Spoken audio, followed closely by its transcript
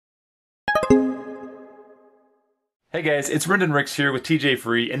Hey guys, it's Brendan Ricks here with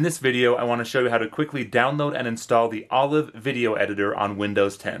TJFREE. In this video, I want to show you how to quickly download and install the Olive video editor on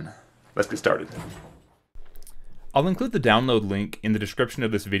Windows 10. Let's get started. I'll include the download link in the description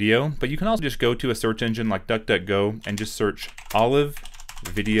of this video, but you can also just go to a search engine like DuckDuckGo and just search Olive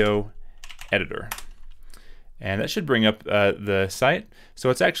Video Editor. And that should bring up the site. So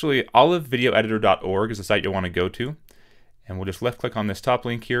it's actually olivevideoeditor.org is the site you'll want to go to. And we'll just left click on this top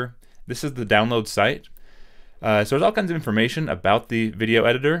link here. This is the download site. So there's all kinds of information about the video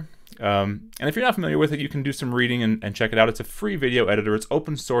editor. And if you're not familiar with it, you can do some reading and check it out. It's a free video editor. It's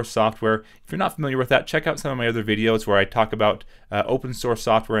open source software. If you're not familiar with that, check out some of my other videos where I talk about open source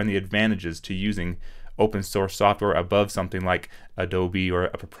software and the advantages to using open source software above something like Adobe or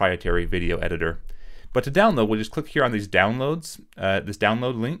a proprietary video editor. But to download, we'll just click here on these downloads, this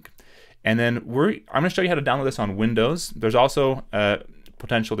download link. And then I'm going to show you how to download this on Windows. There's also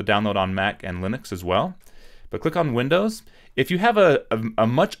potential to download on Mac and Linux as well. But click on Windows. If you have a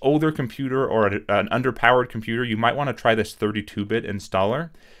much older computer or an underpowered computer, you might want to try this 32-bit installer.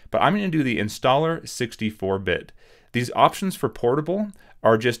 But I'm going to do the installer 64-bit. These options for portable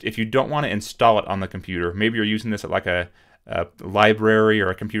are just if you don't want to install it on the computer. Maybe you're using this at like a library or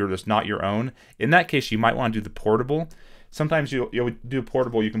a computer that's not your own. In that case, you might want to do the portable. Sometimes you'll do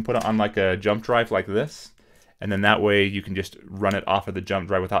portable. You can put it on like a jump drive like this. And then that way you can just run it off of the jump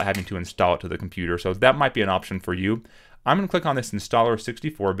drive without having to install it to the computer. So that might be an option for you. I'm going to click on this installer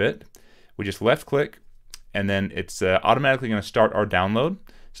 64-bit. We just left click, and then it's automatically going to start our download.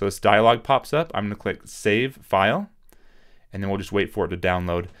 So this dialog pops up. I'm going to click Save File, and then we'll just wait for it to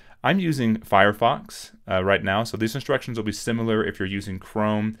download. I'm using Firefox right now, so these instructions will be similar if you're using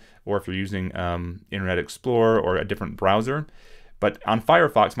Chrome or if you're using Internet Explorer or a different browser. But on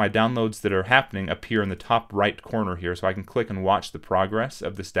Firefox, my downloads that are happening appear in the top right corner here, so I can click and watch the progress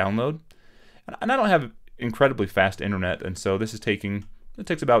of this download. And I don't have incredibly fast internet, and so this is it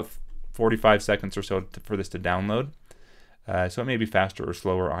takes about 45 seconds or so for this to download. So it may be faster or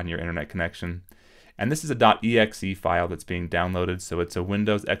slower on your internet connection. And this is a .exe file that's being downloaded, so it's a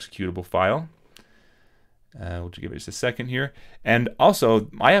Windows executable file. We'll just give it just a second here. And also,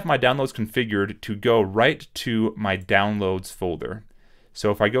 I have my downloads configured to go right to my downloads folder.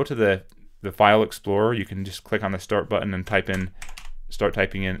 So if I go to the File Explorer, you can just click on the Start button and start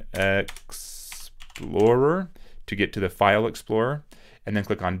typing in Explorer to get to the File Explorer, and then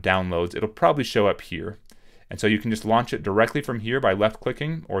click on Downloads. It'll probably show up here. And so you can just launch it directly from here by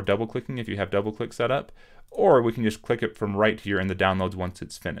left-clicking or double-clicking if you have double-click set up, or we can just click it from right here in the downloads once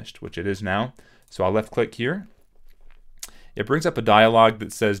it's finished, which it is now. So I'll left-click here. It brings up a dialog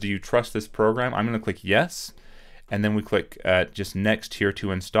that says, do you trust this program? I'm going to click yes, and then we click just next here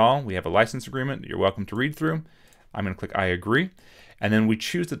to install. We have a license agreement that you're welcome to read through. I'm going to click I agree, and then we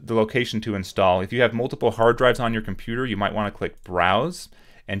choose the location to install. If you have multiple hard drives on your computer, you might want to click Browse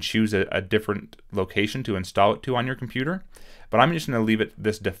and choose a different location to install it to on your computer. But I'm just going to leave it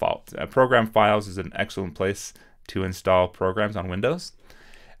this default. Program Files is an excellent place to install programs on Windows.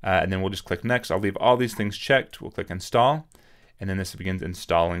 And then we'll just click Next. I'll leave all these things checked. We'll click Install, and then this begins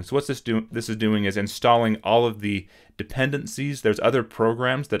installing. So what this is doing is installing all of the dependencies. There's other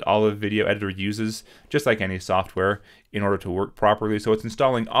programs that Olive Video Editor uses, just like any software, in order to work properly. So it's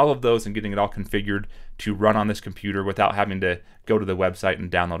installing all of those and getting it all configured to run on this computer without having to go to the website and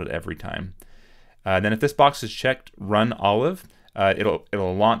download it every time. Then if this box is checked, Run Olive, it'll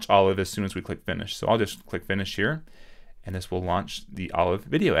launch Olive as soon as we click Finish. So I'll just click Finish here, and this will launch the Olive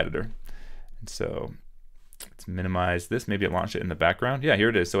Video Editor. And so let's minimize this. Maybe it launched it in the background. Yeah, here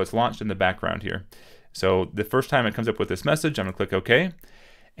it is. So it's launched in the background here. So the first time it comes up with this message, I'm going to click OK.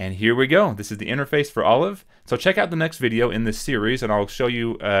 And here we go. This is the interface for Olive. So check out the next video in this series, and I'll show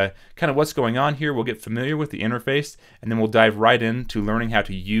you kind of what's going on here. We'll get familiar with the interface, and then we'll dive right into learning how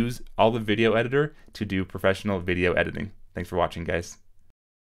to use Olive Video Editor to do professional video editing. Thanks for watching, guys.